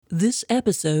This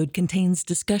episode contains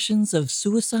discussions of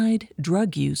suicide,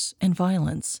 drug use, and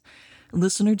violence.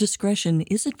 Listener discretion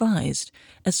is advised,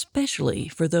 especially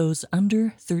for those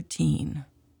under 13.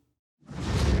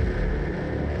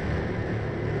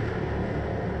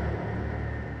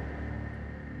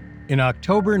 In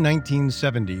October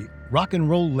 1970, rock and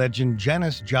roll legend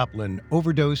Janis Joplin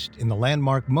overdosed in the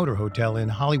Landmark Motor Hotel in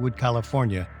Hollywood,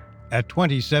 California, at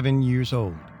 27 years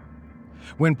old.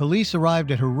 When police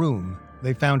arrived at her room,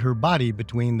 they found her body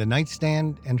between the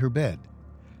nightstand and her bed.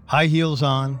 High heels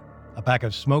on, a pack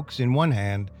of smokes in one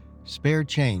hand, spare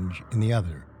change in the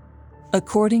other.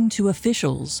 According to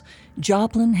officials,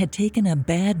 Joplin had taken a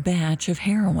bad batch of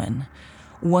heroin.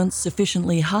 Once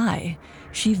sufficiently high,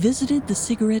 she visited the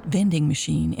cigarette vending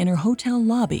machine in her hotel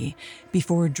lobby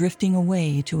before drifting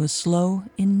away to a slow,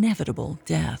 inevitable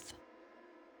death.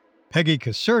 Peggy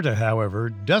Caserta, however,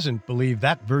 doesn't believe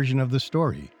that version of the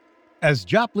story. As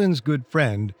Joplin's good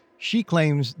friend, she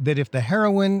claims that if the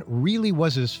heroin really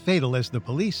was as fatal as the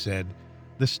police said,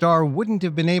 the star wouldn't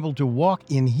have been able to walk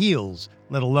in heels,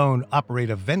 let alone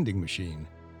operate a vending machine.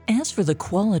 As for the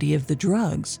quality of the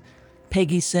drugs,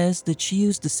 Peggy says that she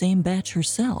used the same batch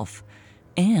herself,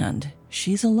 and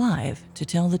she's alive to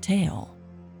tell the tale.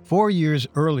 4 years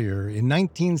earlier, in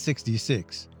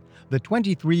 1966, the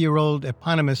 23-year-old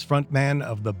eponymous frontman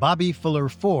of the Bobby Fuller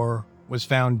Four was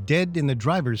found dead in the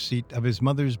driver's seat of his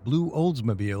mother's blue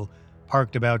Oldsmobile,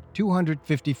 parked about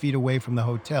 250 feet away from the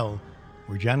hotel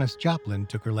where Janis Joplin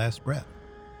took her last breath.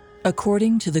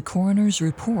 According to the coroner's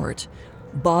report,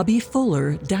 Bobby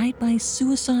Fuller died by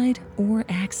suicide or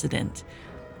accident.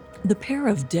 The pair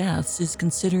of deaths is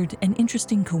considered an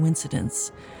interesting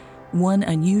coincidence. One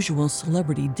unusual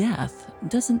celebrity death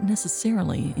doesn't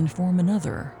necessarily inform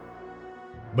another.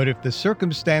 But if the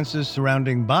circumstances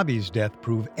surrounding Bobby's death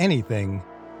prove anything,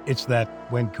 it's that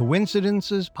when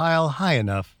coincidences pile high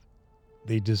enough,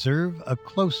 they deserve a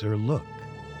closer look.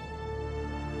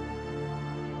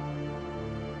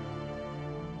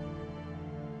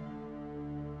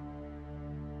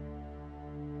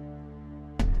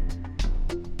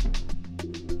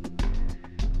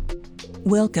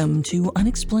 Welcome to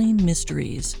Unexplained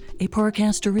Mysteries, a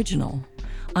Parcast original.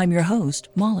 I'm your host,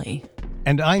 Molly.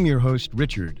 And I'm your host,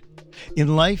 Richard.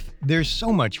 In life, there's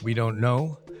so much we don't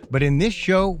know, but in this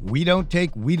show, we don't take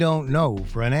 "we don't know"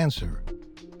 for an answer.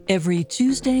 Every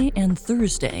Tuesday and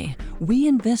Thursday, we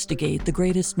investigate the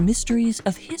greatest mysteries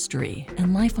of history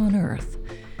and life on Earth.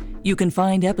 You can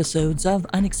find episodes of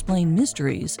Unexplained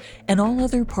Mysteries and all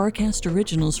other Parcast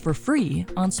originals for free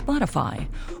on Spotify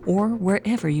or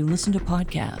wherever you listen to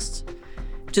podcasts.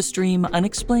 To stream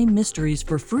Unexplained Mysteries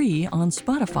for free on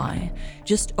Spotify,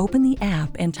 just open the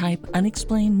app and type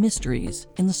Unexplained Mysteries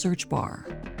in the search bar.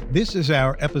 This is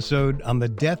our episode on the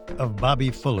death of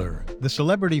Bobby Fuller, the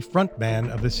celebrity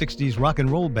frontman of the 60s rock and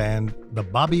roll band, the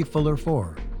Bobby Fuller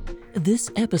Four.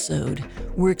 This episode,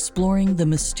 we're exploring the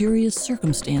mysterious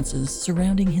circumstances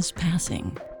surrounding his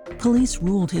passing. Police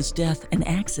ruled his death an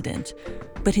accident,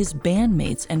 but his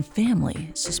bandmates and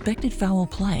family suspected foul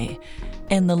play,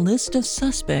 and the list of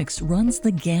suspects runs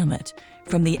the gamut,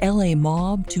 from the LA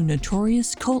mob to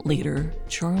notorious cult leader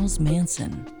Charles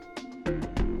Manson.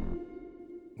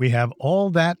 We have all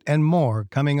that and more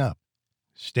coming up.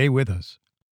 Stay with us.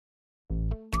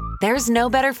 There's no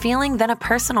better feeling than a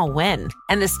personal win,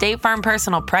 and the State Farm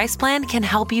Personal Price Plan can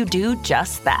help you do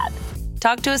just that.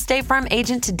 Talk to a State Farm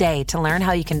agent today to learn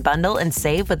how you can bundle and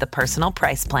save with the Personal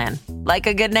Price Plan. Like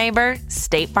a good neighbor,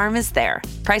 State Farm is there.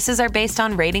 Prices are based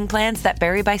on rating plans that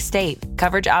vary by state.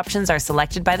 Coverage options are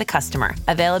selected by the customer.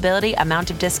 Availability,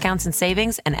 amount of discounts and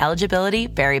savings, and eligibility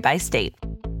vary by state.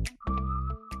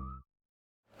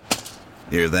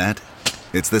 Hear that?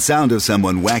 It's the sound of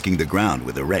someone whacking the ground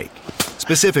with a rake.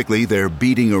 Specifically, they're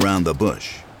beating around the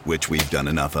bush, which we've done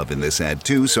enough of in this ad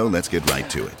too, so let's get right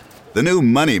to it. The new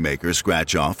Moneymaker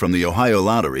scratch-off from the Ohio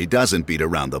Lottery doesn't beat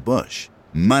around the bush.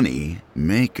 Money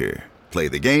Maker. Play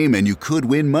the game and you could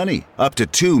win money, up to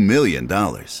 $2 million.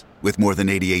 With more than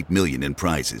 $88 million in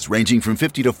prizes, ranging from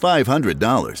 $50 to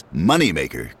 $500,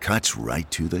 Moneymaker cuts right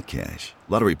to the cash.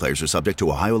 Lottery players are subject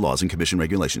to Ohio laws and commission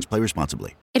regulations. Play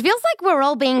responsibly. It feels like we're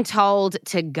all being told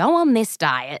to go on this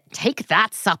diet, take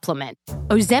that supplement.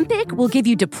 Ozempic will give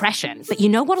you depression, but you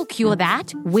know what'll cure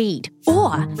that? Weed.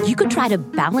 Or you could try to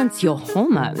balance your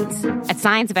hormones. At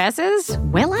Science Versus,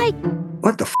 we're like,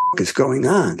 what the f*** is going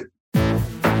on?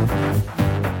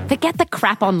 Forget the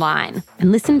crap online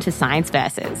and listen to Science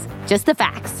Versus. Just the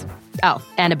facts. Oh,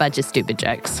 and a bunch of stupid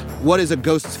jokes. What is a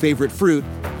ghost's favorite fruit?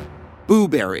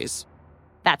 Blueberries.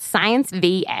 That's Science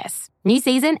VS. New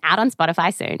season out on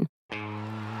Spotify soon.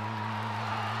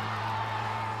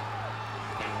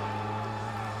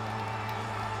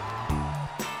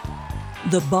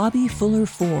 The Bobby Fuller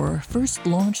Four first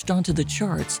launched onto the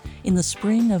charts in the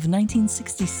spring of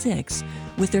 1966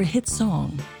 with their hit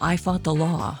song, I Fought the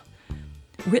Law.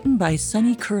 Written by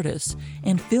Sonny Curtis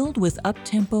and filled with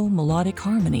up-tempo melodic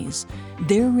harmonies,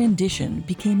 their rendition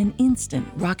became an instant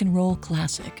rock and roll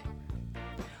classic.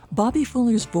 Bobby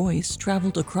Fuller's voice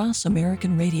traveled across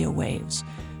American radio waves,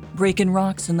 breaking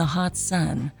rocks in the hot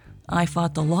sun, I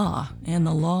Fought the Law, and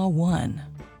the law won.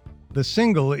 The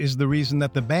single is the reason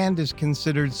that the band is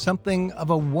considered something of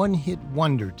a one-hit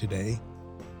wonder today,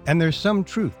 and there's some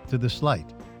truth to the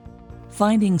slight.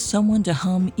 Finding someone to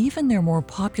hum even their more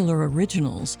popular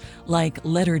originals, like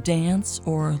Let Her Dance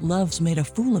or Love's Made a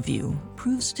Fool of You,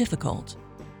 proves difficult.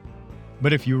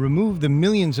 But if you remove the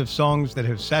millions of songs that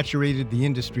have saturated the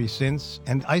industry since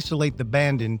and isolate the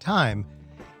band in time,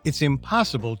 it's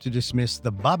impossible to dismiss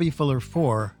the Bobby Fuller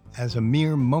Four as a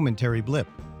mere momentary blip.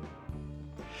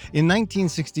 In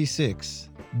 1966,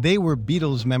 they were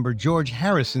Beatles member George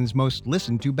Harrison's most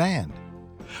listened to band.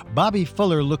 Bobby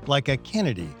Fuller looked like a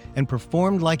Kennedy and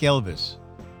performed like Elvis.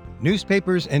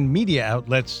 Newspapers and media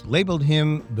outlets labeled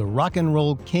him the rock and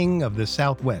roll king of the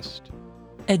Southwest.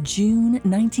 A June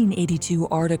 1982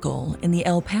 article in the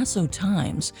El Paso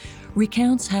Times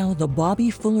recounts how the Bobby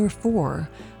Fuller Four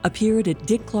appeared at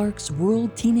Dick Clark's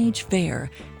World Teenage Fair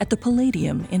at the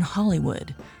Palladium in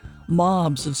Hollywood.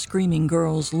 Mobs of screaming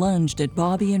girls lunged at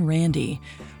Bobby and Randy,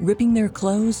 ripping their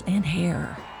clothes and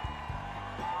hair.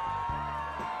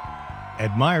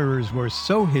 Admirers were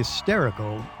so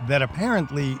hysterical that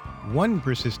apparently one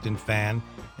persistent fan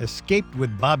escaped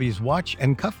with Bobby's watch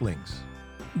and cufflinks.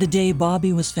 The day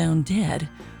Bobby was found dead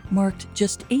marked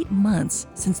just 8 months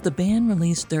since the band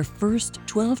released their first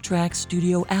 12-track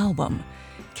studio album,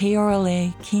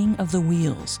 KRLA King of the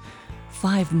Wheels,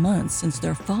 5 months since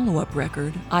their follow-up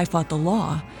record, I Fought the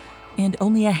Law, and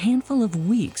only a handful of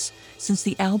weeks since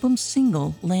the album's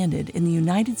single landed in the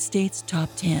United States Top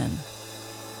 10.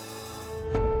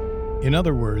 In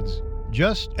other words,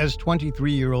 just as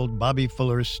 23-year-old Bobby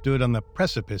Fuller stood on the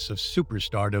precipice of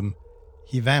superstardom,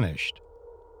 he vanished,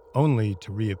 only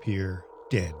to reappear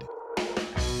dead.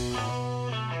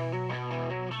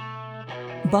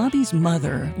 Bobby's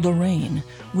mother, Lorraine,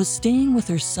 was staying with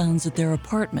her sons at their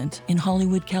apartment in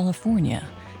Hollywood, California,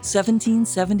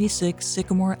 1776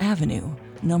 Sycamore Avenue,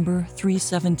 number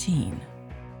 317.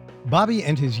 Bobby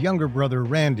and his younger brother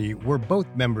Randy were both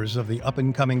members of the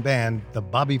up-and-coming band, the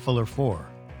Bobby Fuller Four.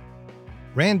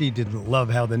 Randy didn't love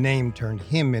how the name turned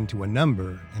him into a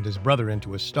number and his brother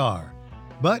into a star,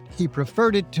 but he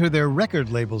preferred it to their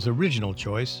record label's original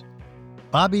choice,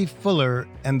 Bobby Fuller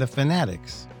and the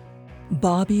Fanatics.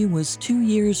 Bobby was 2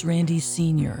 years Randy's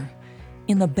senior.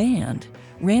 In the band,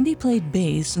 Randy played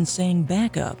bass and sang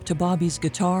backup to Bobby's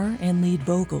guitar and lead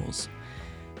vocals.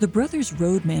 The brothers'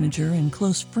 road manager and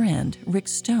close friend, Rick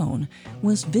Stone,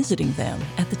 was visiting them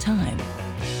at the time.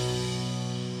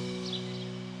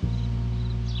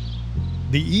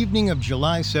 The evening of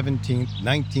July 17,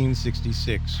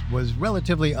 1966, was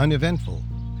relatively uneventful.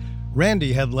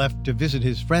 Randy had left to visit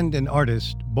his friend and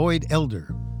artist, Boyd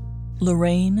Elder.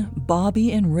 Lorraine,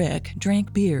 Bobby, and Rick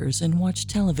drank beers and watched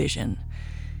television.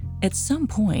 At some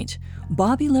point,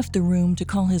 Bobby left the room to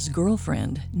call his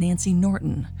girlfriend, Nancy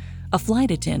Norton, a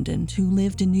flight attendant who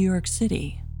lived in New York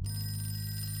City.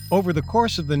 Over the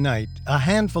course of the night, a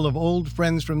handful of old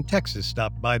friends from Texas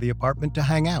stopped by the apartment to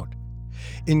hang out.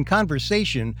 In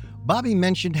conversation, Bobby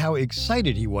mentioned how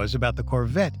excited he was about the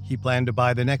Corvette he planned to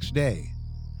buy the next day.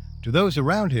 To those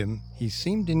around him, he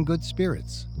seemed in good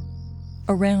spirits.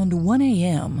 Around 1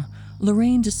 a.m.,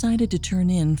 Lorraine decided to turn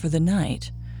in for the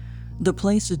night. The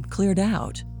place had cleared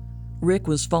out. Rick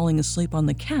was falling asleep on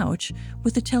the couch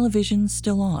with the television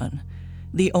still on.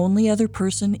 The only other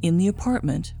person in the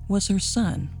apartment was her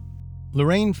son.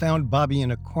 Lorraine found Bobby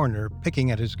in a corner,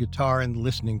 picking at his guitar and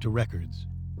listening to records.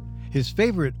 His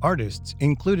favorite artists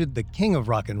included the king of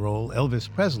rock and roll, Elvis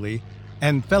Presley,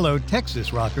 and fellow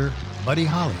Texas rocker, Buddy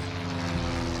Holly.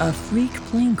 A freak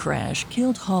plane crash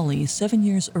killed Holly 7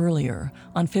 years earlier,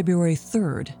 on February 3,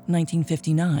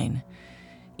 1959.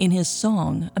 In his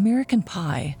song, American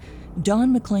Pie,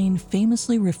 Don McLean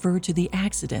famously referred to the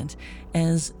accident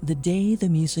as the day the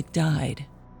music died.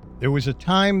 There was a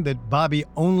time that Bobby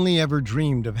only ever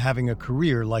dreamed of having a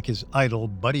career like his idol,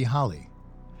 Buddy Holly.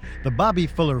 The Bobby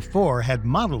Fuller Four had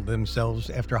modeled themselves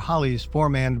after Holly's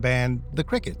four-man band, the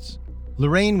Crickets.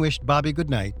 Lorraine wished Bobby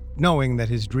goodnight, knowing that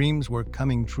his dreams were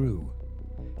coming true.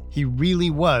 He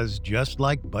really was just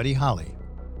like Buddy Holly.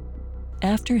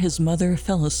 After his mother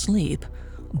fell asleep,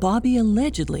 Bobby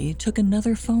allegedly took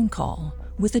another phone call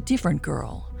with a different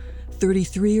girl,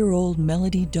 33-year-old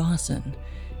Melody Dawson.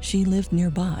 She lived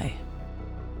nearby.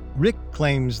 Rick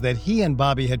claims that he and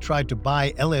Bobby had tried to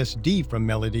buy LSD from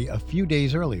Melody a few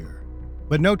days earlier,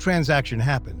 but no transaction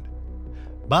happened.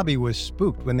 Bobby was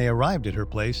spooked when they arrived at her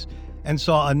place and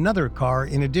saw another car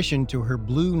in addition to her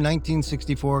blue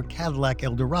 1964 Cadillac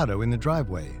Eldorado in the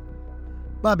driveway.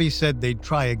 Bobby said they'd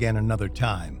try again another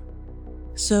time.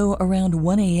 So around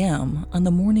 1 a.m. on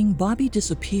the morning Bobby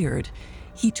disappeared,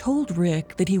 he told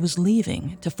Rick that he was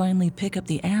leaving to finally pick up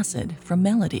the acid from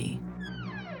Melody.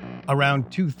 Around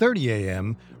 2:30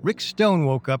 a.m., Rick Stone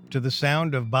woke up to the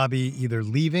sound of Bobby either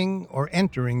leaving or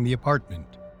entering the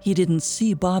apartment. He didn't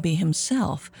see Bobby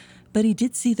himself, but he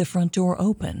did see the front door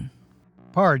open.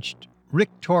 Parched, Rick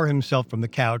tore himself from the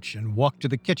couch and walked to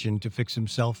the kitchen to fix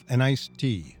himself an iced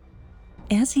tea.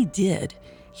 As he did,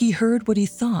 he heard what he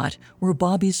thought were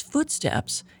Bobby's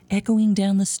footsteps echoing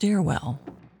down the stairwell.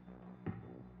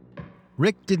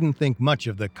 Rick didn't think much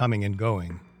of the coming and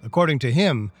going. According to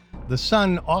him, the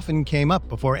sun often came up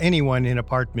before anyone in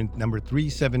apartment number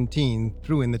 317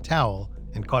 threw in the towel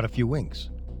and caught a few winks.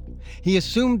 He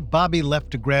assumed Bobby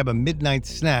left to grab a midnight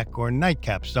snack or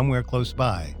nightcap somewhere close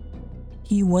by.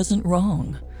 He wasn't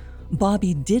wrong.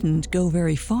 Bobby didn't go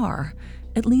very far,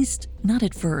 at least not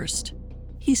at first.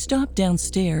 He stopped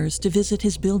downstairs to visit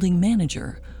his building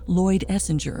manager, Lloyd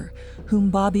Essinger, whom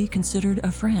Bobby considered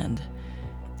a friend.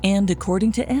 And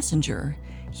according to Essinger,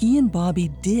 he and Bobby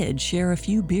did share a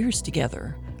few beers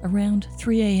together around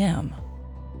 3 a.m.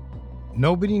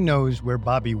 Nobody knows where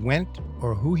Bobby went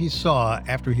or who he saw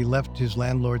after he left his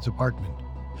landlord's apartment.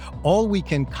 All we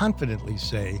can confidently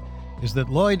say is that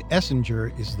Lloyd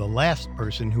Essinger is the last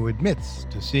person who admits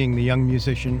to seeing the young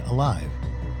musician alive.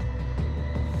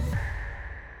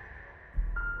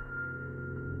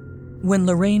 When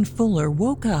Lorraine Fuller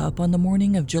woke up on the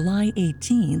morning of July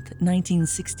 18,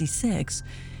 1966,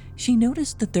 she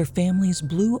noticed that their family's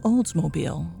blue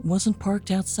Oldsmobile wasn't parked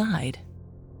outside.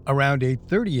 Around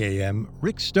 8:30 a.m.,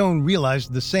 Rick Stone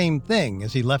realized the same thing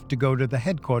as he left to go to the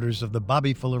headquarters of the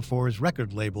Bobby Fuller Four's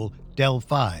record label,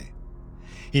 Del-Fi.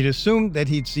 He'd assumed that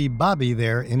he'd see Bobby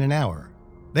there in an hour.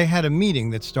 They had a meeting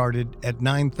that started at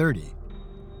 9:30,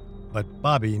 but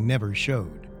Bobby never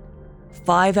showed.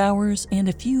 5 hours and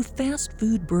a few fast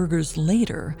food burgers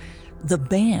later, the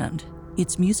band,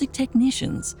 its music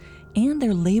technicians, and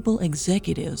their label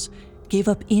executives gave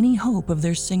up any hope of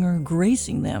their singer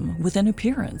gracing them with an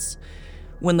appearance.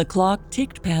 When the clock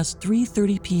ticked past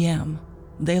 3:30 p.m.,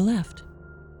 they left.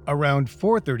 Around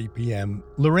 4:30 p.m.,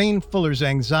 Lorraine Fuller's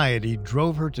anxiety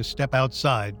drove her to step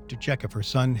outside to check if her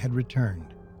son had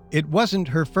returned. It wasn't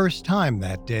her first time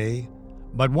that day,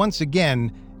 but once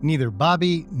again, neither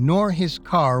Bobby nor his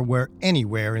car were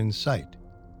anywhere in sight.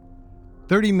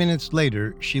 30 minutes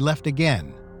later, she left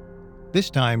again, this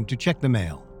time to check the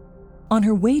mail. On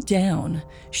her way down,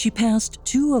 she passed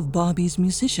two of Bobby's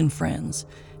musician friends,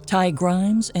 Ty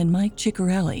Grimes and Mike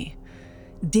Ciccarelli.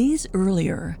 Days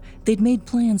earlier, they'd made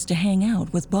plans to hang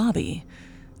out with Bobby.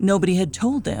 Nobody had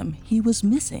told them he was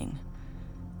missing.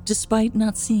 Despite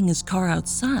not seeing his car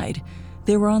outside,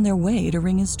 they were on their way to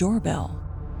ring his doorbell.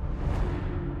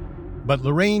 But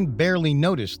Lorraine barely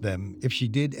noticed them, if she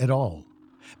did at all,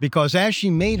 because as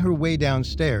she made her way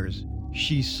downstairs,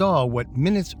 she saw what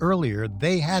minutes earlier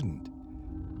they hadn't: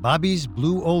 Bobby's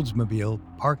blue Oldsmobile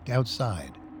parked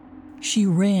outside. She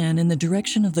ran in the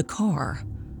direction of the car.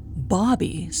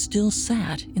 Bobby still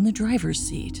sat in the driver's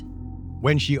seat.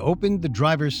 When she opened the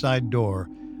driver's side door,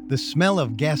 the smell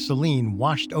of gasoline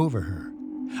washed over her.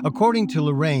 According to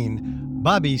Lorraine,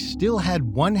 Bobby still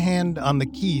had one hand on the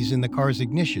keys in the car's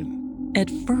ignition. At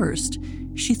first,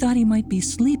 she thought he might be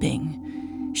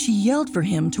sleeping. She yelled for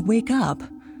him to wake up.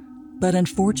 But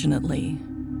unfortunately,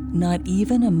 not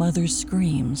even a mother's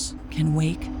screams can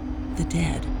wake the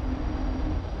dead.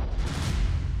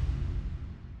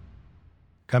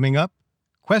 Coming up,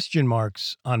 question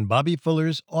marks on Bobby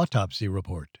Fuller's autopsy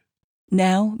report.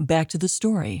 Now, back to the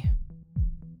story.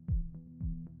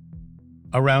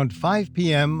 Around 5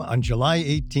 p.m. on July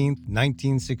 18,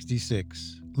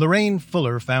 1966, Lorraine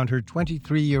Fuller found her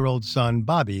 23-year-old son,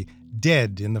 Bobby,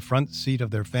 dead in the front seat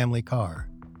of their family car.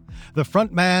 The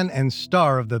frontman and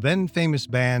star of the then-famous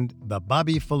band, the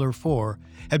Bobby Fuller Four,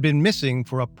 had been missing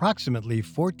for approximately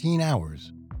 14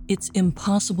 hours. It's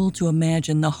impossible to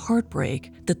imagine the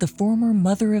heartbreak that the former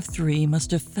mother of three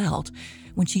must have felt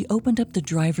when she opened up the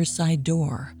driver's side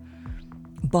door.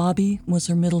 Bobby was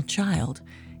her middle child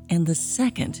and the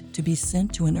second to be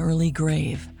sent to an early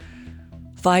grave.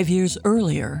 5 years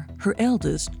earlier, her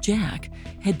eldest, Jack,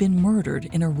 had been murdered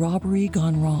in a robbery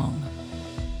gone wrong.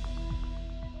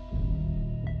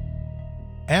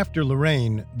 After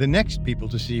Lorraine, the next people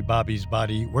to see Bobby's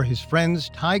body were his friends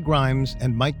Ty Grimes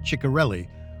and Mike Ciccarelli,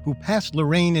 who passed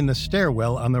Lorraine in the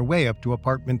stairwell on their way up to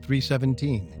apartment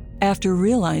 317. After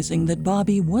realizing that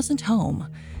Bobby wasn't home,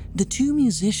 the two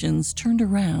musicians turned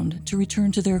around to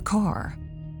return to their car.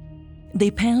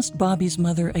 They passed Bobby's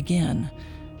mother again,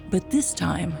 but this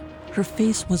time her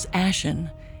face was ashen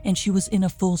and she was in a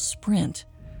full sprint.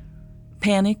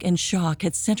 Panic and shock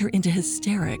had sent her into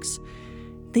hysterics.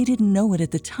 They didn't know it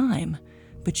at the time,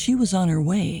 but she was on her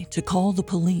way to call the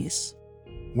police.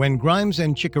 When Grimes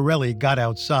and Ciccarelli got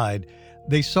outside,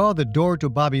 they saw the door to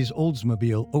Bobby's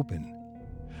Oldsmobile open.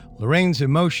 Lorraine's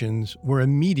emotions were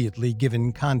immediately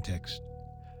given context.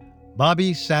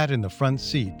 Bobby sat in the front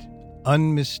seat,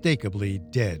 unmistakably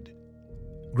dead.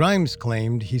 Grimes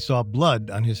claimed he saw blood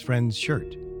on his friend's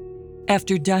shirt.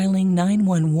 After dialing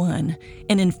 911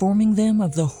 and informing them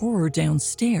of the horror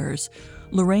downstairs,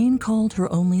 Lorraine called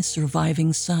her only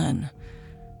surviving son.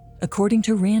 According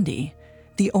to Randy,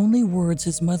 the only words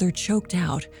his mother choked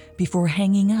out before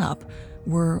hanging up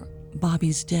were,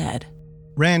 "Bobby's dead."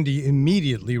 Randy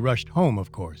immediately rushed home,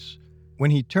 of course.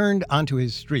 When he turned onto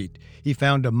his street, he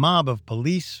found a mob of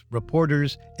police,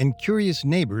 reporters, and curious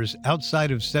neighbors outside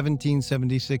of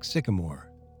 1776 Sycamore.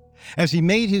 As he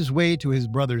made his way to his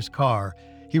brother's car,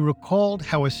 he recalled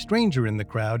how a stranger in the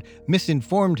crowd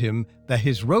misinformed him that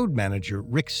his road manager,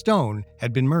 Rick Stone,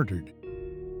 had been murdered.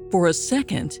 For a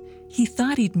second, he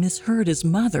thought he'd misheard his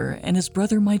mother and his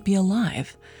brother might be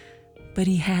alive. But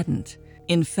he hadn't.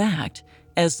 In fact,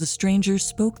 as the stranger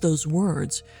spoke those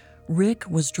words, Rick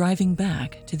was driving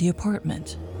back to the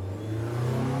apartment.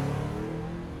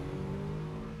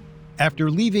 After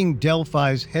leaving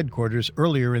Delphi's headquarters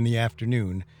earlier in the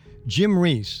afternoon, Jim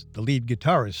Reese, the lead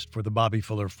guitarist for the Bobby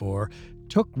Fuller Four,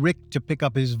 took Rick to pick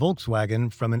up his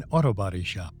Volkswagen from an auto body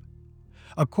shop.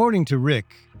 According to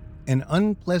Rick, an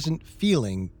unpleasant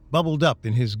feeling bubbled up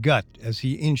in his gut as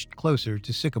he inched closer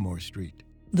to Sycamore Street.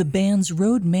 The band's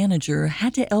road manager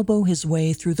had to elbow his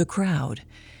way through the crowd.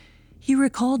 He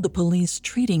recalled the police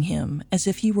treating him as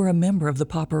if he were a member of the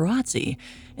paparazzi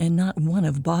and not one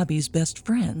of Bobby's best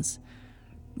friends.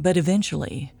 But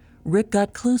eventually, Rick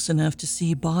got close enough to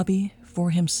see Bobby for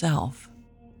himself.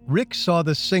 Rick saw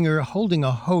the singer holding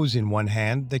a hose in one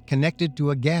hand that connected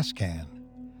to a gas can.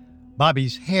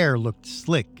 Bobby's hair looked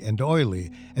slick and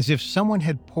oily, as if someone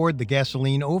had poured the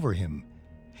gasoline over him.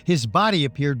 His body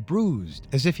appeared bruised,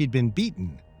 as if he'd been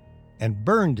beaten, and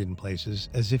burned in places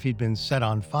as if he'd been set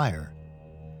on fire.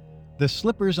 The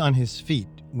slippers on his feet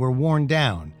were worn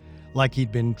down, like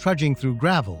he'd been trudging through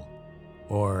gravel,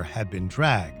 or had been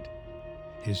dragged.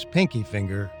 His pinky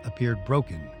finger appeared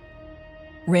broken.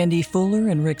 Randy Fuller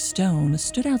and Rick Stone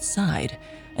stood outside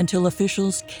until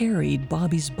officials carried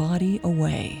Bobby's body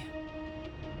away.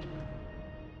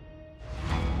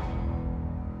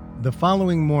 The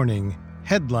following morning,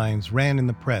 headlines ran in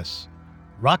the press.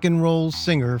 Rock and roll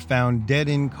singer found dead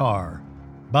in car.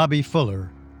 Bobby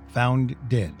Fuller found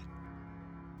dead.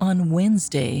 On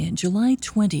Wednesday, July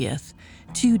 20th,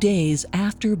 2 days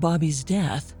after Bobby's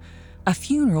death, a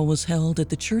funeral was held at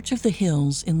the Church of the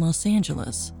Hills in Los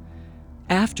Angeles.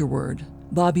 Afterward,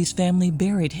 Bobby's family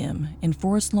buried him in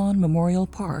Forest Lawn Memorial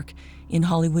Park in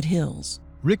Hollywood Hills.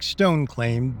 Rick Stone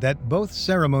claimed that both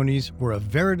ceremonies were a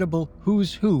veritable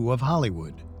who's who of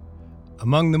Hollywood.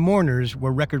 Among the mourners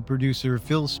were record producer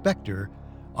Phil Spector,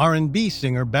 R&B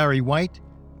singer Barry White,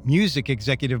 music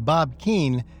executive Bob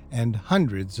Keane, and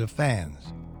hundreds of fans.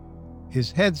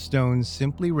 His headstone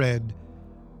simply read,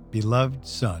 "Beloved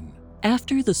Son."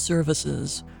 After the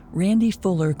services, Randy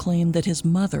Fuller claimed that his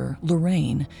mother,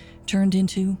 Lorraine, turned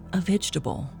into a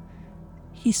vegetable.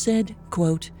 He said,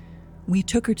 quote, "We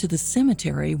took her to the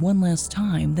cemetery one last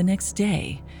time the next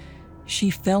day. She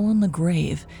fell on the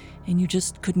grave, and you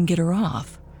just couldn't get her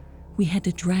off. We had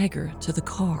to drag her to the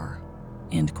car,"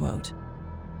 end quote.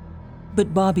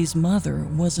 But Bobby's mother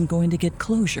wasn't going to get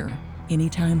closure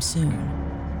anytime soon.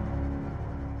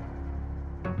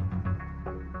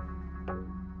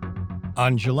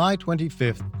 On July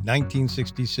 25,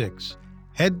 1966,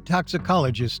 head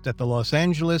toxicologist at the Los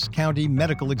Angeles County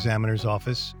Medical Examiner's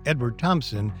Office, Edward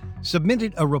Thompson,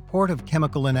 submitted a report of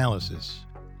chemical analysis.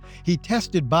 He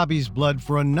tested Bobby's blood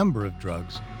for a number of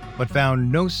drugs, but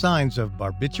found no signs of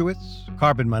barbiturates,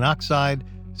 carbon monoxide,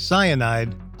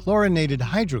 cyanide, chlorinated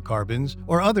hydrocarbons,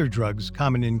 or other drugs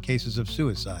common in cases of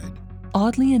suicide.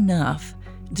 Oddly enough,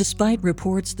 despite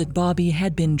reports that Bobby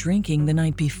had been drinking the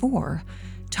night before,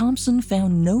 Thompson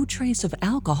found no trace of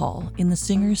alcohol in the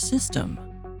singer's system.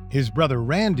 His brother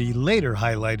Randy later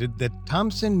highlighted that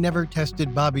Thompson never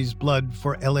tested Bobby's blood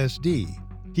for LSD.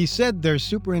 He said their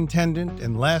superintendent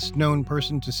and last known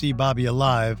person to see Bobby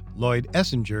alive, Lloyd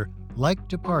Essinger, liked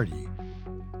to party.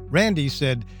 Randy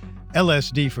said,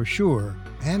 LSD for sure,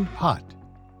 and pot.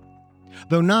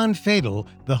 Though non-fatal,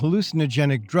 the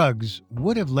hallucinogenic drugs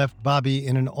would have left Bobby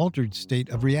in an altered state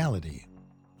of reality.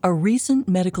 A recent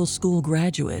medical school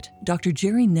graduate, Dr.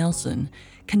 Jerry Nelson,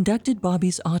 conducted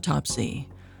Bobby's autopsy.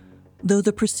 Though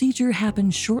the procedure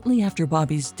happened shortly after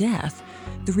Bobby's death,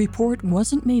 the report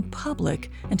wasn't made public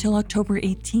until October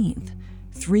 18th,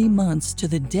 3 months to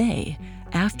the day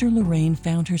after Lorraine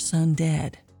found her son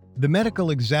dead. The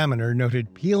medical examiner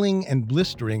noted peeling and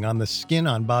blistering on the skin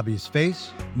on Bobby's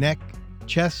face, neck,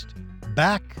 chest,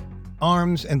 back,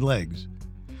 arms, and legs.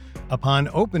 Upon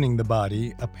opening the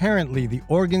body, apparently the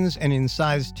organs and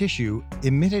incised tissue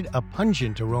emitted a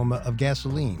pungent aroma of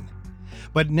gasoline.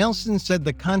 But Nelson said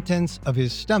the contents of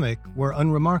his stomach were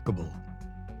unremarkable,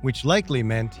 which likely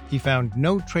meant he found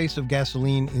no trace of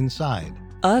gasoline inside.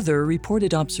 Other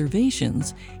reported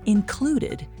observations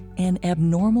included an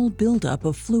abnormal buildup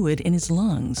of fluid in his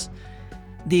lungs.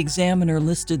 The examiner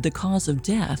listed the cause of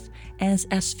death as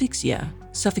asphyxia,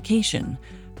 suffocation,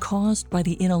 caused by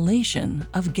the inhalation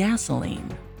of gasoline.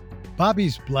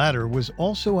 Bobby's bladder was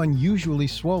also unusually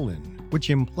swollen, which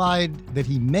implied that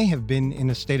he may have been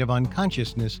in a state of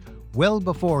unconsciousness well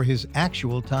before his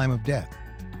actual time of death.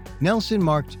 Nelson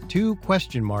marked 2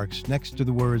 question marks next to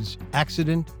the words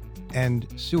accident and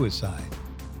suicide.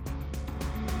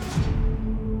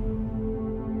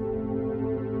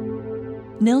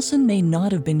 Nelson may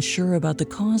not have been sure about the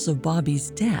cause of Bobby's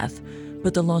death,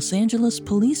 but the Los Angeles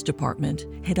Police Department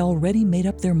had already made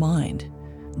up their mind.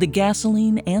 The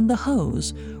gasoline and the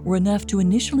hose were enough to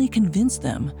initially convince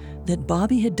them that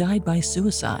Bobby had died by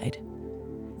suicide.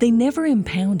 They never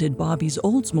impounded Bobby's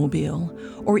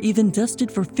Oldsmobile or even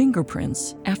dusted for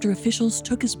fingerprints after officials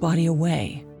took his body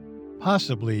away.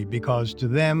 Possibly because to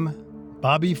them,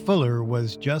 Bobby Fuller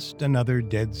was just another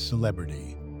dead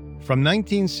celebrity. From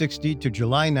 1960 to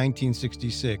July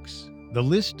 1966, the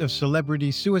list of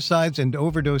celebrity suicides and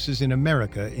overdoses in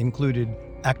America included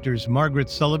actors Margaret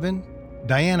Sullivan,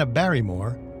 Diana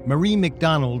Barrymore, Marie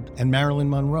McDonald, and Marilyn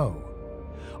Monroe,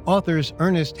 authors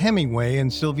Ernest Hemingway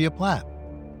and Sylvia Plath,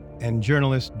 and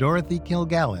journalist Dorothy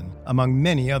Kilgallen, among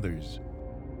many others.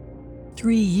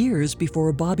 3 years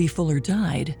before Bobby Fuller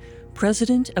died,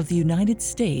 President of the United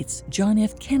States, John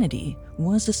F. Kennedy,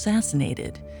 was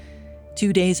assassinated.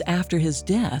 2 days after his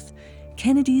death,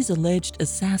 Kennedy's alleged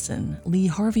assassin, Lee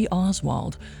Harvey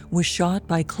Oswald, was shot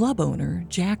by club owner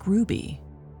Jack Ruby.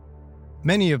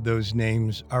 Many of those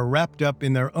names are wrapped up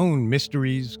in their own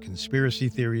mysteries, conspiracy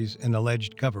theories, and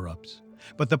alleged cover-ups.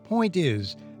 But the point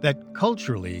is that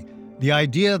culturally, the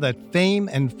idea that fame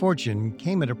and fortune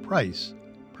came at a price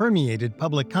permeated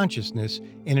public consciousness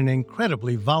in an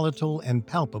incredibly volatile and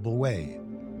palpable way.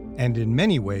 And in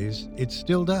many ways, it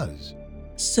still does.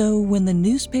 So when the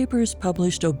newspapers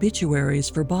published obituaries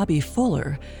for Bobby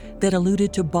Fuller that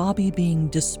alluded to Bobby being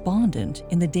despondent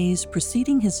in the days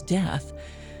preceding his death,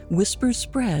 whispers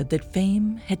spread that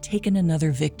fame had taken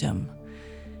another victim.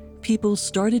 People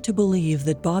started to believe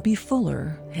that Bobby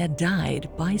Fuller had died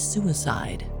by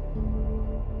suicide.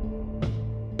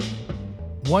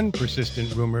 One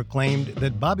persistent rumor claimed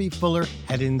that Bobby Fuller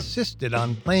had insisted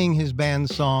on playing his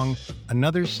band's song,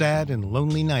 Another Sad and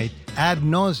Lonely Night, ad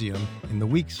nauseum in the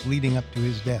weeks leading up to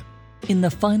his death. In the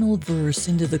final verse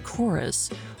into the chorus,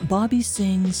 Bobby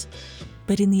sings,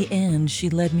 "But in the end she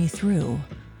led me through.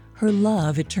 Her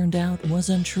love, it turned out, was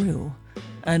untrue.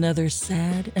 Another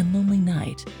sad and lonely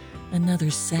night,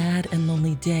 another sad and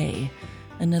lonely day,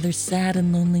 another sad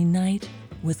and lonely night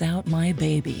without my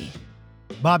baby."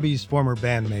 Bobby's former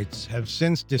bandmates have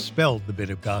since dispelled the bit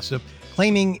of gossip,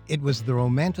 claiming it was the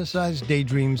romanticized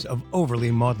daydreams of overly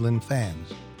maudlin fans.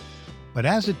 But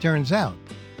as it turns out,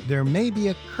 there may be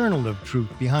a kernel of truth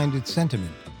behind its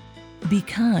sentiment.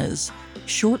 Because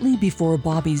shortly before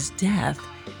Bobby's death,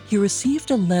 he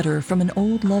received a letter from an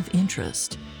old love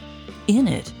interest. In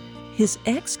it, his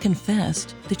ex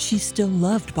confessed that she still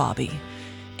loved Bobby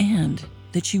and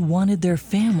that she wanted their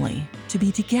family to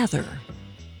be together.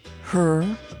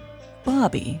 Her,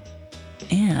 Bobby,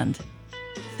 and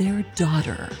their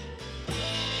daughter.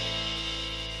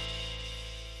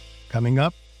 Coming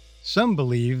up, some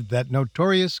believe that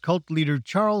notorious cult leader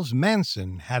Charles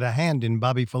Manson had a hand in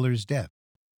Bobby Fuller's death.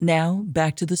 Now,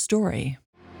 back to the story.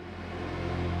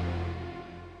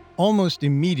 Almost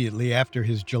immediately after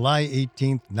his July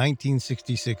 18,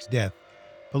 1966 death,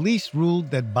 police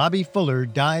ruled that Bobby Fuller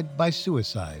died by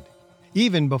suicide,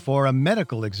 even before a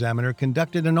medical examiner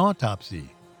conducted an autopsy.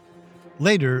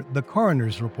 Later, the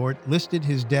coroner's report listed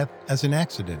his death as an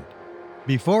accident.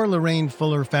 Before Lorraine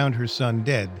Fuller found her son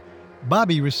dead,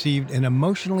 Bobby received an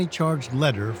emotionally charged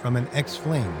letter from an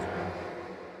ex-fling.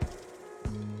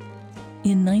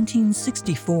 In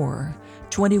 1964,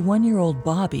 21-year-old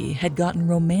Bobby had gotten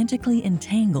romantically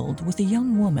entangled with a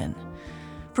young woman.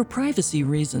 For privacy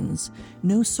reasons,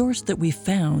 no source that we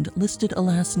found listed a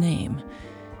last name.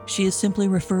 She is simply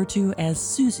referred to as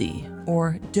Susie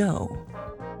or Doe.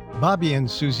 Bobby and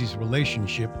Susie's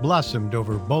relationship blossomed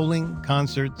over bowling,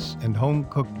 concerts, and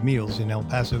home-cooked meals in El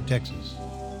Paso, Texas.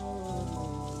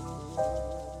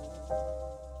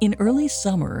 In early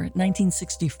summer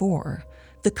 1964,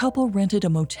 the couple rented a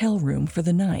motel room for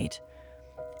the night.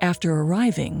 After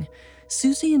arriving,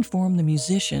 Susie informed the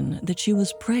musician that she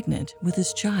was pregnant with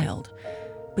his child,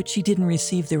 but she didn't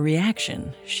receive the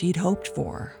reaction she'd hoped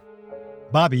for.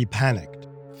 Bobby panicked.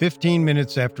 15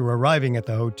 minutes after arriving at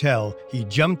the hotel, he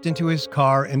jumped into his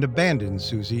car and abandoned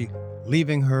Susie,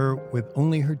 leaving her with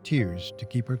only her tears to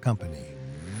keep her company.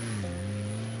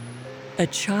 A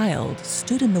child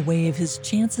stood in the way of his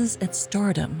chances at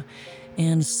stardom,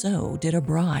 and so did a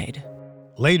bride.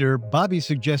 Later, Bobby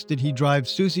suggested he drive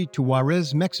Susie to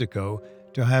Juarez, Mexico,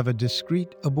 to have a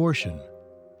discreet abortion.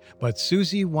 But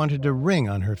Susie wanted a ring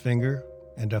on her finger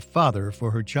and a father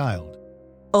for her child.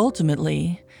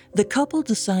 Ultimately, the couple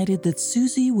decided that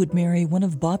Susie would marry one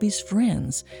of Bobby's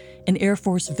friends, an Air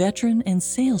Force veteran and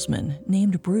salesman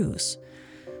named Bruce.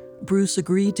 Bruce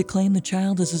agreed to claim the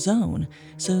child as his own,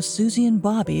 so Susie and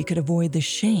Bobby could avoid the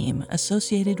shame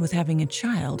associated with having a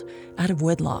child out of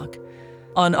wedlock.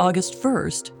 On August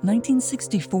 1st,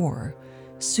 1964,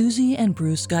 Susie and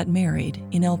Bruce got married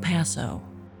in El Paso.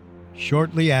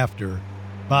 Shortly after,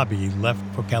 Bobby left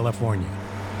for California.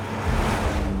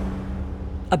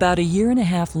 About a year and a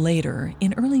half later,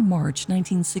 in early March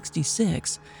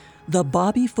 1966, the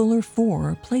Bobby Fuller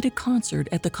Four played a concert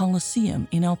at the Coliseum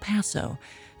in El Paso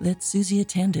that Susie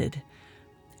attended.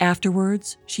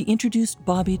 Afterwards, she introduced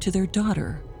Bobby to their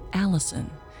daughter, Allison.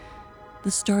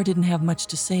 The star didn't have much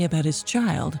to say about his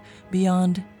child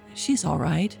beyond, "She's all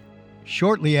right."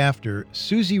 Shortly after,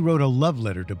 Susie wrote a love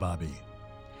letter to Bobby.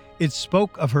 It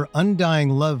spoke of her undying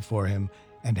love for him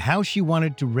and how she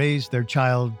wanted to raise their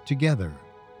child together.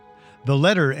 The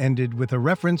letter ended with a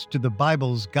reference to the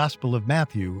Bible's Gospel of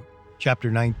Matthew,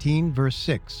 chapter 19, verse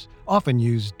 6, often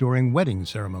used during wedding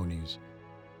ceremonies.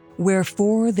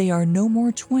 "Wherefore they are no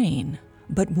more twain,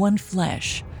 but one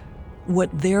flesh. What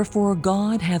therefore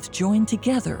God hath joined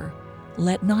together,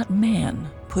 let not man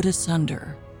put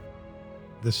asunder."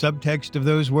 The subtext of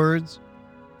those words,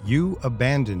 "You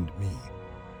abandoned me."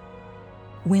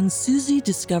 When Susie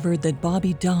discovered that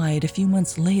Bobby died a few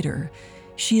months later,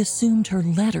 she assumed her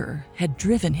letter had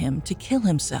driven him to kill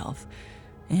himself,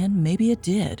 and maybe it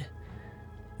did.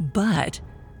 But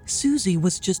Susie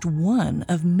was just one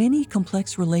of many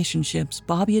complex relationships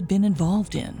Bobby had been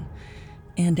involved in,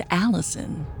 and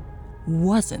Allison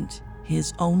wasn't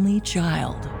his only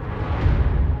child.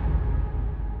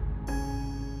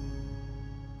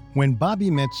 When Bobby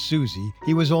met Susie,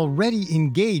 he was already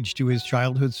engaged to his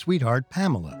childhood sweetheart,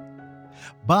 Pamela.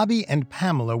 Bobby and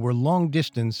Pamela were long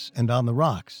distance and on the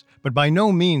rocks, but by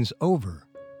no means over.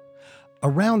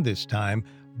 Around this time,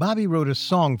 Bobby wrote a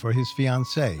song for his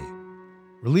fiancée.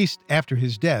 Released after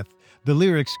his death, the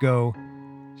lyrics go,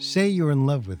 "Say you're in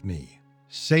love with me.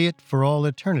 Say it for all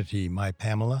eternity, my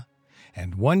Pamela.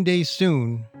 And one day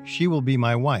soon, she will be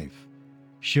my wife.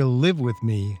 She'll live with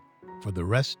me for the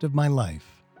rest of my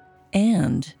life."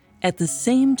 And at the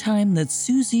same time that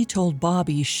Susie told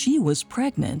Bobby she was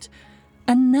pregnant,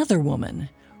 another woman,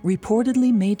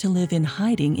 reportedly made to live in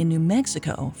hiding in New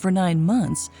Mexico for 9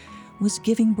 months, was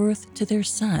giving birth to their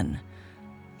son.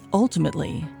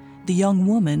 Ultimately, the young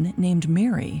woman named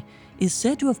Mary is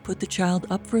said to have put the child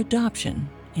up for adoption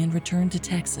and returned to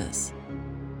Texas.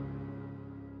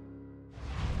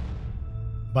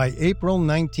 By April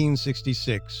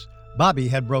 1966, Bobby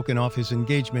had broken off his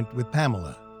engagement with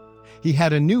Pamela. He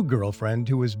had a new girlfriend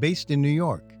who was based in New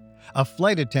York, a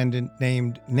flight attendant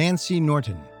named Nancy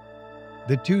Norton.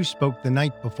 The two spoke the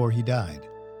night before he died.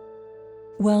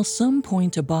 While some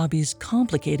point to Bobby's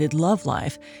complicated love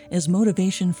life as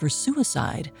motivation for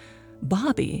suicide,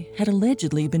 Bobby had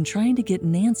allegedly been trying to get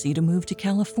Nancy to move to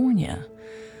California,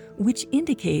 which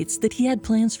indicates that he had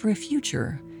plans for a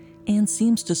future and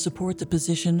seems to support the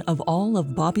position of all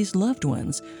of Bobby's loved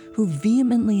ones who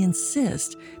vehemently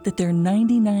insist that they're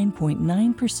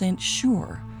 99.9%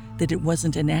 sure that it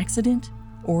wasn't an accident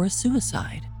or a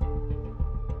suicide.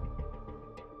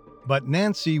 But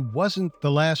Nancy wasn't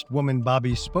the last woman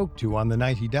Bobby spoke to on the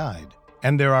night he died,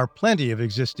 and there are plenty of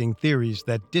existing theories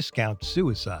that discount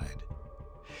suicide.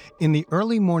 In the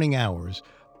early morning hours,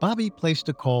 Bobby placed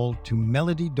a call to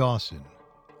Melody Dawson.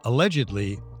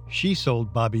 Allegedly, she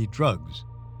sold Bobby drugs.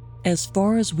 As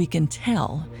far as we can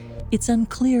tell, It's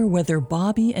unclear whether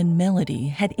Bobby and Melody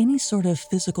had any sort of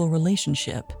physical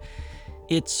relationship.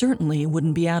 It certainly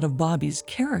wouldn't be out of Bobby's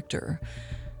character.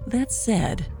 That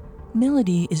said,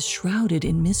 Melody is shrouded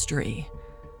in mystery.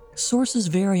 Sources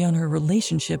vary on her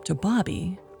relationship to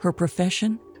Bobby, her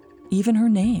profession, even her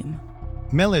name.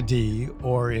 Melody,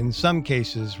 or in some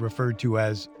cases referred to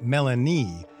as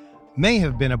Melanie, may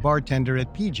have been a bartender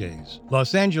at PJ's,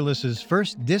 Los Angeles'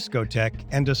 first discotheque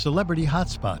and a celebrity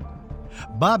hotspot.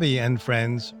 Bobby and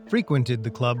friends frequented the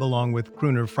club along with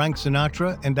crooner Frank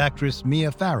Sinatra and actress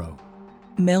Mia Farrow.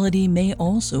 Melody may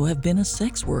also have been a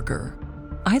sex worker.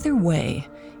 Either way,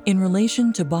 in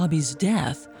relation to Bobby's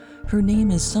death, her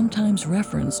name is sometimes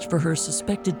referenced for her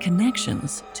suspected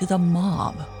connections to the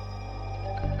mob.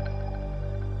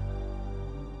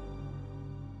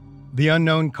 The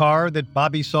unknown car that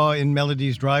Bobby saw in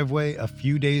Melody's driveway a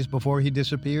few days before he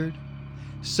disappeared?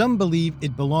 Some believe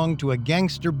it belonged to a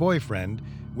gangster boyfriend,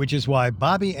 which is why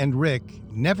Bobby and Rick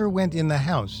never went in the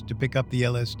house to pick up the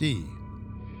LSD.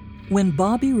 When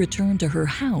Bobby returned to her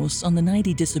house on the night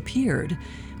he disappeared,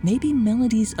 maybe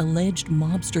Melody's alleged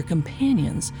mobster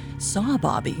companions saw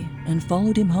Bobby and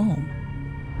followed him home.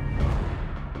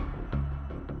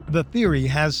 The theory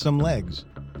has some legs.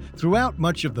 Throughout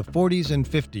much of the 40s and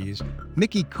 50s,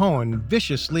 Mickey Cohen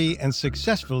viciously and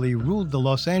successfully ruled the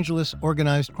Los Angeles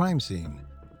organized crime scene.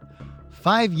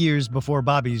 5 years before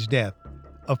Bobby's death,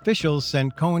 officials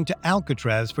sent Cohen to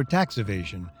Alcatraz for tax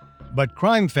evasion, but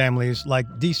crime families like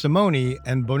DeSimone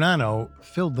and Bonanno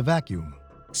filled the vacuum.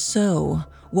 So,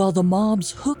 while the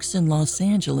mob's hooks in Los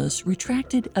Angeles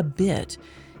retracted a bit,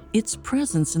 its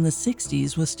presence in the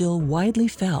 60s was still widely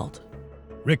felt.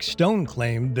 Rick Stone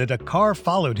claimed that a car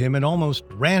followed him and almost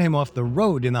ran him off the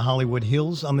road in the Hollywood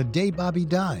Hills on the day Bobby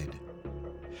died.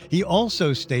 He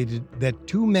also stated that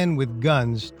 2 men with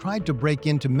guns tried to break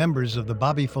into members of the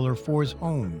Bobby Fuller Four's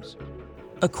homes.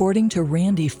 According to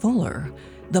Randy Fuller,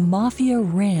 the mafia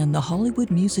ran the Hollywood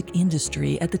music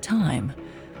industry at the time,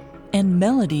 and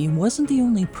Melody wasn't the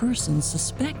only person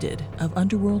suspected of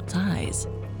underworld ties.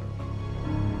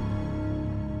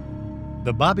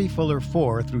 The Bobby Fuller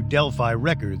Four, through Delphi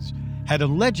Records, had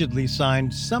allegedly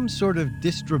signed some sort of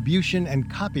distribution and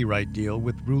copyright deal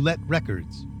with Roulette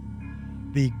Records.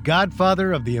 The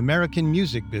godfather of the American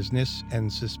music business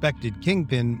and suspected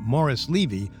kingpin Morris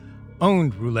Levy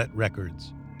owned Roulette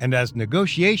Records, and as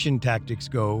negotiation tactics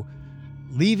go,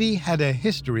 Levy had a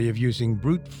history of using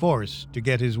brute force to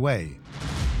get his way.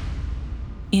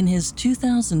 In his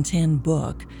 2010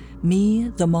 book, Me,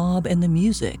 the Mob, and the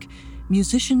Music,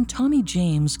 musician Tommy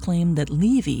James claimed that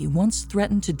Levy once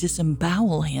threatened to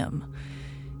disembowel him.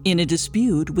 In a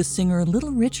dispute with singer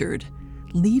Little Richard,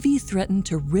 Levy threatened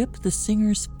to rip the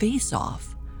singer's face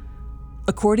off.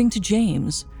 According to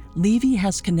James, Levy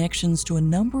has connections to a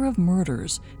number of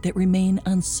murders that remain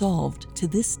unsolved to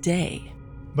this day.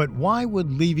 But why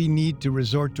would Levy need to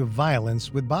resort to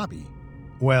violence with Bobby?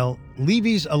 Well,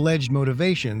 Levy's alleged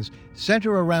motivations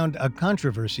center around a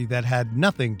controversy that had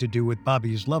nothing to do with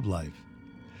Bobby's love life.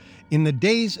 In the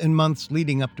days and months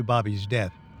leading up to Bobby's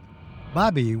death,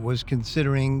 Bobby was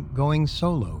considering going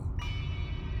solo.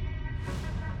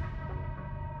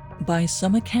 By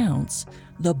some accounts,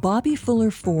 the Bobby Fuller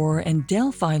Four and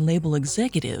Delphi label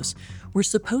executives were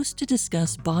supposed to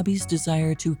discuss Bobby's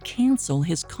desire to cancel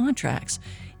his contracts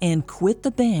and quit the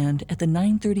band at the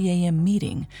 9:30 a.m.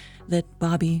 meeting that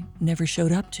Bobby never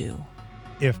showed up to.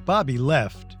 If Bobby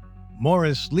left,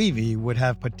 Morris Levy would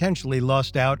have potentially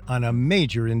lost out on a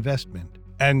major investment,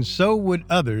 and so would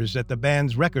others at the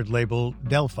band's record label,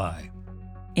 Delphi.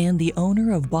 And the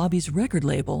owner of Bobby's record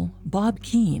label, Bob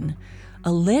Keane,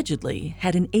 allegedly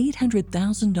had an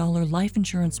 $800,000 life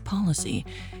insurance policy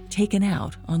taken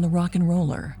out on the rock and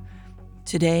roller.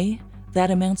 Today, that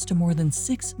amounts to more than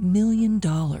 $6 million.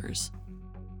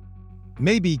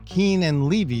 Maybe Keane and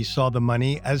Levy saw the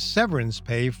money as severance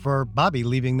pay for Bobby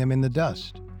leaving them in the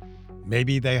dust.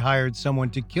 Maybe they hired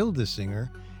someone to kill the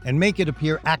singer and make it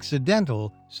appear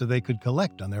accidental so they could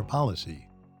collect on their policy.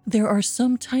 There are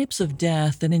some types of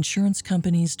death that insurance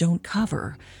companies don't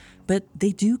cover, but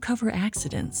they do cover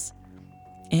accidents.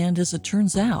 And as it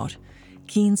turns out,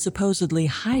 Keane supposedly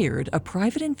hired a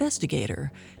private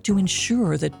investigator to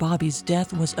ensure that Bobby's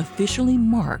death was officially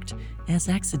marked as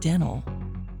accidental.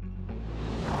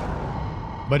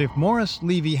 But if Morris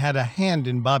Levy had a hand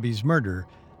in Bobby's murder,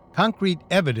 concrete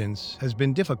evidence has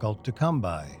been difficult to come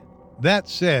by. That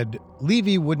said,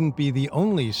 Levy wouldn't be the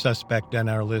only suspect on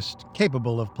our list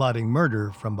capable of plotting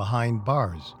murder from behind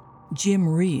bars. Jim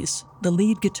Reese, the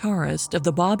lead guitarist of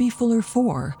the Bobby Fuller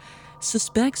Four,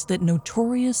 suspects that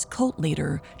notorious cult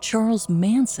leader Charles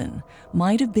Manson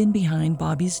might have been behind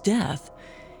Bobby's death.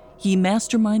 He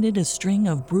masterminded a string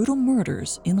of brutal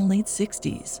murders in the late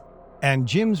 60s. And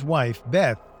Jim's wife,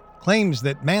 Beth, claims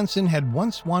that Manson had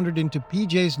once wandered into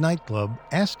PJ's nightclub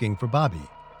asking for Bobby.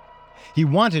 He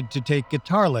wanted to take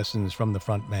guitar lessons from the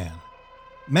front man.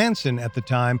 Manson, at the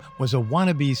time, was a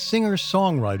wannabe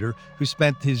singer-songwriter who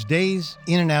spent his days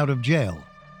in and out of jail.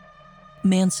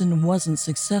 Manson wasn't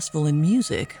successful in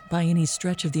music by any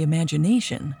stretch of the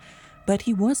imagination, but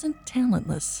he wasn't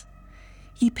talentless.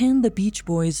 He penned the Beach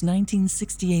Boys'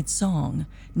 1968 song,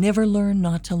 Never Learn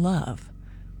Not to Love.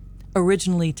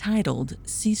 Originally titled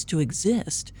Cease to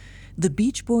Exist, the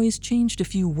Beach Boys changed a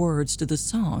few words to the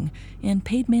song and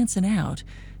paid Manson out,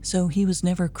 so he was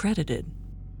never credited.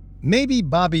 Maybe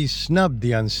Bobby snubbed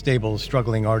the unstable,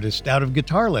 struggling artist out of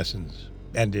guitar lessons,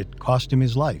 and it cost him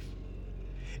his life.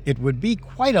 It would be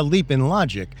quite a leap in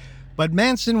logic, but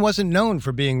Manson wasn't known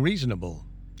for being reasonable,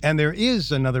 and there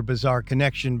is another bizarre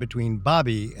connection between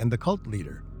Bobby and the cult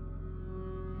leader.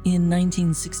 In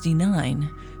 1969,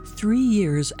 3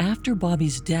 years after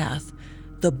Bobby's death,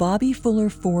 the Bobby Fuller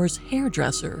Four's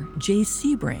hairdresser, Jay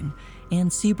Sebring,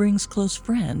 and Sebring's close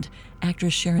friend,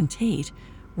 actress Sharon Tate,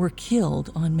 were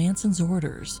killed on Manson's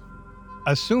orders.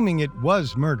 Assuming it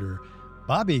was murder,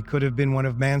 Bobby could have been one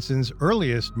of Manson's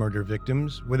earliest murder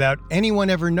victims without anyone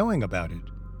ever knowing about it.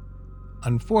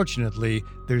 Unfortunately,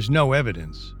 there's no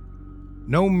evidence.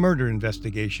 No murder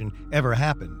investigation ever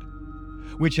happened,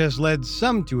 which has led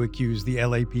some to accuse the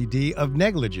LAPD of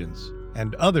negligence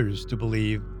and others to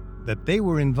believe that they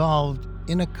were involved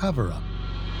in a cover-up.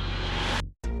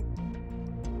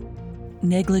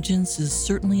 Negligence is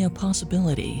certainly a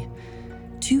possibility.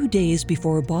 2 days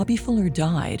before Bobby Fuller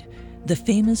died, the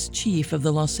famous chief of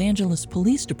the Los Angeles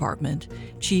Police Department,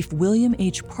 Chief William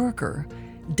H. Parker,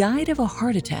 died of a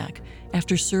heart attack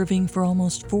after serving for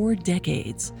almost 4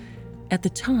 decades. At the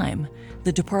time,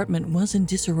 the department was in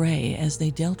disarray as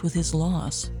they dealt with his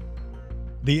loss.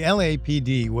 The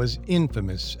LAPD was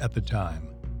infamous at the time.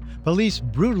 Police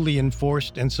brutally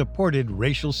enforced and supported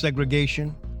racial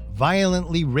segregation,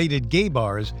 violently raided gay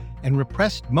bars, and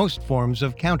repressed most forms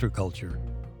of counterculture.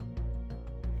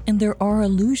 And there are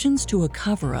allusions to a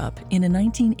cover-up in a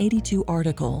 1982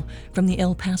 article from the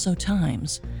El Paso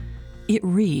Times. It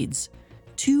reads,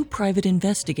 2 private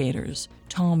investigators,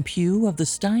 Tom Pugh of the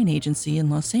Stein Agency in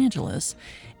Los Angeles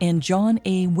and John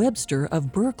A. Webster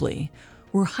of Berkeley,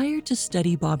 were hired to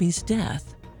study Bobby's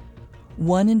death.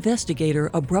 One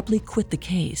investigator abruptly quit the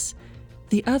case.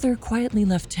 The other quietly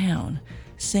left town,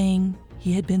 saying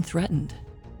he had been threatened.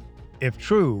 If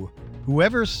true,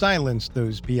 whoever silenced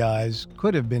those PIs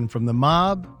could have been from the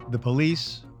mob, the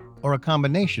police, or a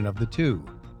combination of the two.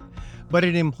 But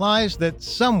it implies that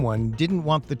someone didn't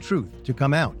want the truth to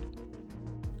come out.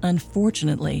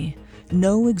 Unfortunately,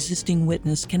 no existing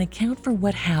witness can account for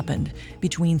what happened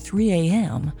between 3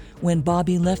 a.m., when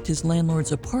Bobby left his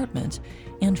landlord's apartment,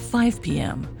 and 5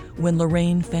 p.m., when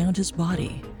Lorraine found his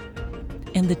body.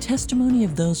 And the testimony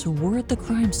of those who were at the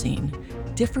crime scene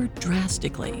differed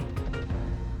drastically.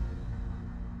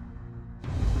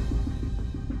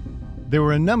 There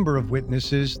were a number of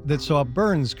witnesses that saw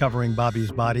burns covering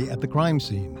Bobby's body at the crime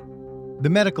scene. The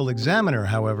medical examiner,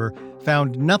 however,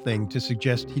 found nothing to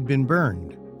suggest he'd been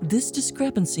burned. This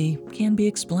discrepancy can be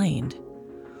explained.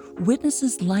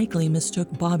 Witnesses likely mistook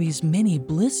Bobby's many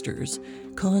blisters,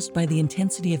 caused by the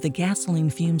intensity of the gasoline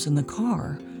fumes in the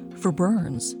car, for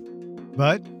burns.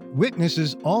 But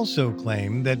witnesses also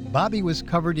claim that Bobby was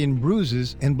covered in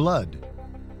bruises and blood.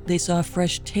 They saw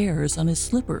fresh tears on his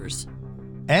slippers.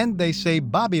 And they say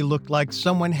Bobby looked like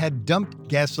someone had dumped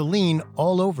gasoline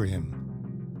all over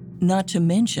him. Not to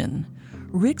mention,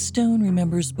 Rick Stone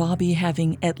remembers Bobby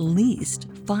having at least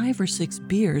 5 or 6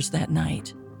 beers that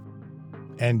night.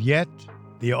 And yet,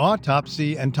 the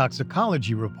autopsy and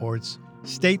toxicology reports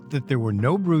state that there were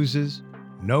no bruises,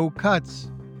 no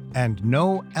cuts, and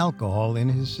no alcohol in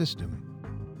his system.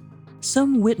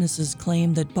 Some witnesses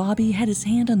claim that Bobby had his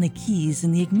hand on the keys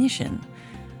in the ignition.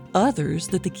 Others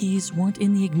that the keys weren't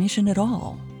in the ignition at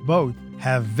all. Both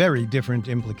have very different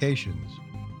implications.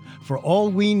 For all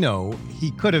we know,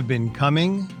 he could have been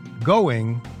coming,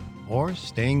 going, or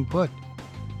staying put.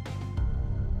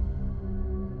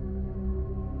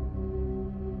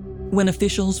 When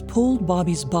officials pulled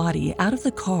Bobby's body out of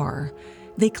the car,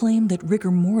 they claimed that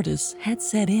rigor mortis had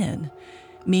set in,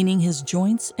 meaning his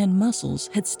joints and muscles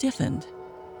had stiffened.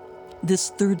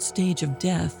 This third stage of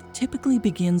death typically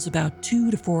begins about 2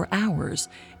 to 4 hours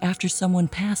after someone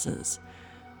passes.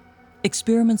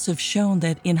 Experiments have shown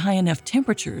that in high enough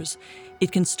temperatures,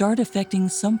 it can start affecting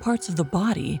some parts of the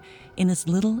body in as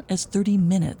little as 30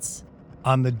 minutes.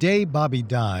 On the day Bobby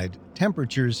died,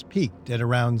 temperatures peaked at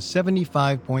around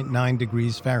 75.9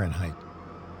 degrees Fahrenheit.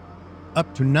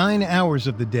 Up to 9 hours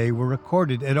of the day were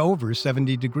recorded at over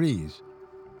 70 degrees.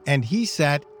 And he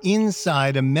sat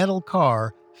inside a metal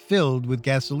car filled with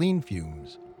gasoline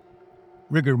fumes.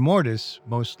 Rigor mortis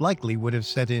most likely would have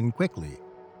set in quickly.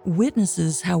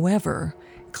 Witnesses, however,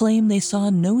 claim they saw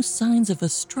no signs of a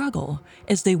struggle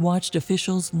as they watched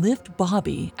officials lift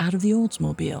Bobby out of the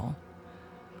Oldsmobile.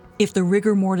 If the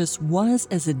rigor mortis was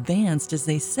as advanced as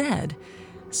they said,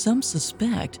 some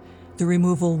suspect the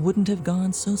removal wouldn't have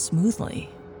gone so smoothly.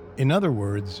 In other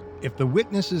words, if the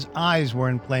witnesses' eyes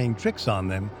weren't playing tricks on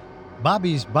them,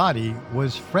 Bobby's body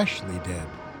was freshly dead.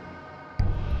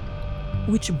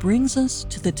 Which brings us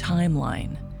to the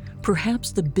timeline,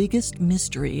 perhaps the biggest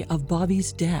mystery of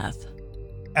Bobby's death.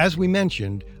 As we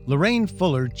mentioned, Lorraine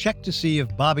Fuller checked to see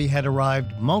if Bobby had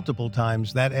arrived multiple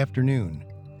times that afternoon.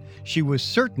 She was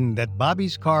certain that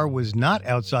Bobby's car was not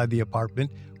outside the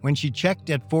apartment when she checked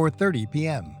at 4:30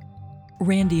 p.m.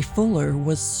 Randy Fuller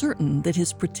was certain that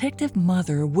his protective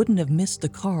mother wouldn't have missed the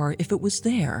car if it was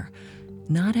there,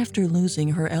 not after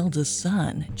losing her eldest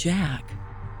son, Jack.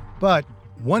 But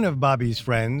one of Bobby's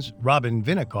friends, Robin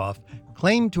Vinikoff,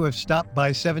 claimed to have stopped by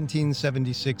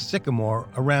 1776 Sycamore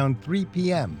around 3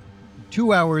 p.m.,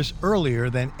 2 hours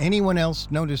earlier than anyone else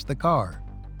noticed the car.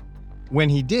 When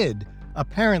he did,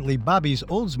 apparently Bobby's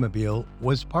Oldsmobile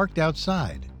was parked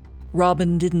outside.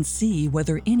 Robin didn't see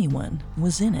whether anyone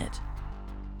was in it.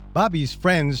 Bobby's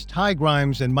friends Ty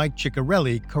Grimes and Mike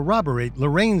Ciccarelli corroborate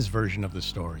Lorraine's version of the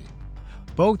story.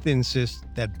 Both insist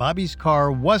that Bobby's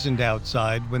car wasn't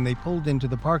outside when they pulled into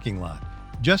the parking lot,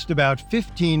 just about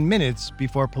 15 minutes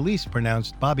before police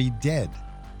pronounced Bobby dead.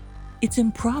 It's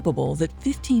improbable that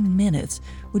 15 minutes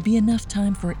would be enough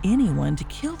time for anyone to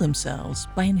kill themselves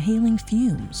by inhaling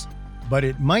fumes. But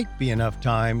it might be enough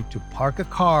time to park a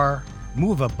car,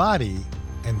 move a body,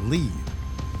 and leave.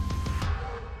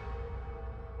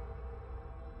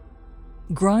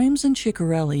 Grimes and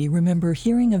Ciccarelli remember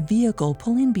hearing a vehicle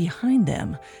pull in behind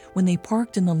them when they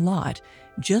parked in the lot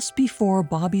just before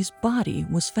Bobby's body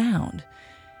was found.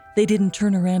 They didn't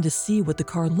turn around to see what the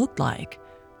car looked like.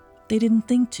 They didn't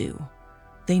think to.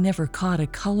 They never caught a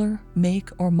color, make,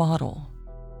 or model.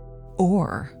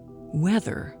 Or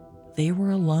whether they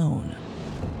were alone.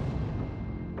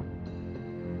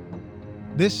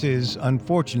 This is,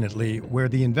 unfortunately, where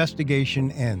the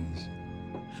investigation ends.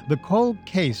 The cold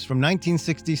case from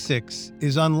 1966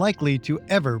 is unlikely to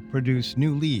ever produce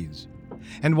new leads.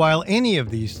 And while any of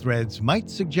these threads might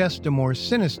suggest a more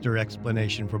sinister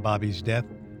explanation for Bobby's death,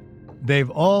 they've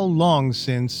all long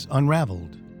since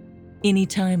unraveled.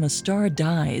 Anytime a star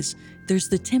dies, there's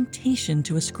the temptation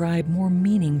to ascribe more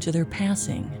meaning to their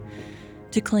passing,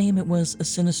 to claim it was a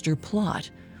sinister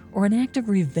plot or an act of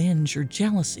revenge or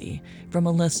jealousy from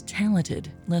a less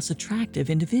talented, less attractive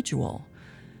individual.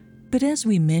 But as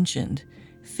we mentioned,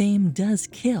 fame does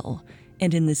kill,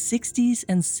 and in the 60s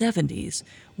and 70s,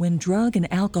 when drug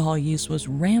and alcohol use was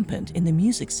rampant in the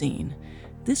music scene,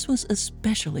 this was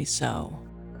especially so.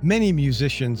 Many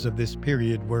musicians of this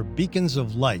period were beacons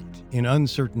of light in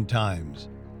uncertain times.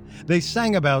 They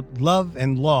sang about love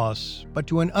and loss, but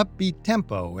to an upbeat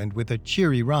tempo and with a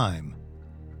cheery rhyme.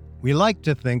 We like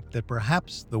to think that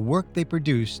perhaps the work they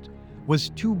produced was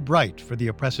too bright for the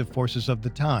oppressive forces of the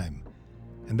time,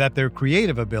 and that their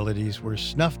creative abilities were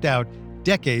snuffed out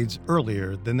decades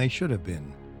earlier than they should have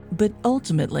been. But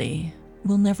ultimately,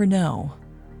 we'll never know.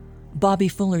 Bobby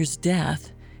Fuller's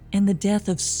death, and the death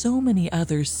of so many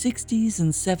other 60s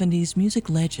and 70s music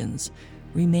legends,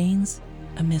 remains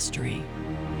a mystery.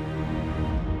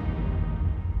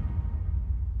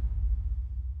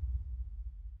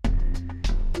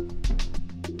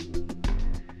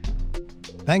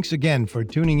 Thanks again for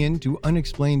tuning in to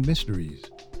Unexplained Mysteries.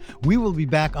 We will be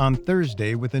back on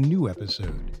Thursday with a new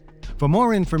episode. For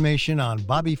more information on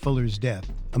Bobby Fuller's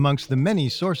death, amongst the many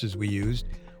sources we used,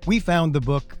 we found the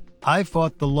book I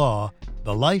Fought the Law,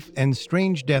 The Life and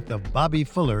Strange Death of Bobby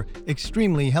Fuller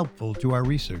extremely helpful to our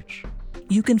research.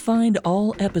 You can find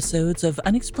all episodes of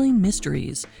Unexplained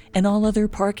Mysteries and all other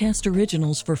Parcast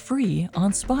originals for free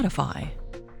on Spotify.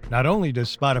 Not only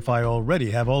does Spotify already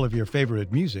have all of your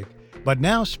favorite music, but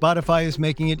now Spotify is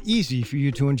making it easy for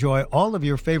you to enjoy all of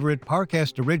your favorite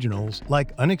Parcast originals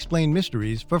like Unexplained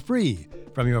Mysteries for free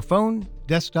from your phone,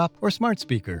 desktop, or smart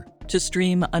speaker. To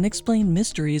stream Unexplained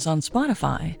Mysteries on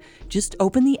Spotify, just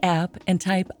open the app and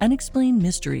type Unexplained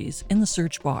Mysteries in the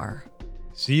search bar.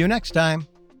 See you next time.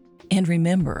 And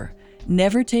remember,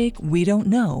 never take "we don't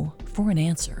know" for an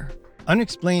answer.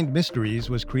 Unexplained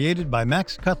Mysteries was created by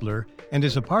Max Cutler and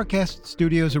is a Parcast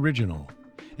Studios original.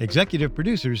 Executive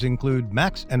producers include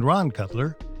Max and Ron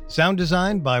Cutler, sound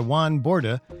design by Juan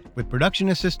Borda, with production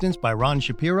assistance by Ron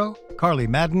Shapiro, Carly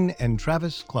Madden, and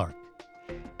Travis Clark.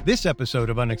 This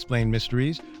episode of Unexplained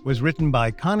Mysteries was written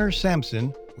by Connor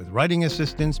Sampson, with writing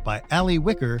assistance by Allie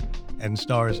Wicker, and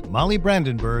stars Molly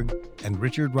Brandenburg and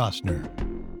Richard Rossner.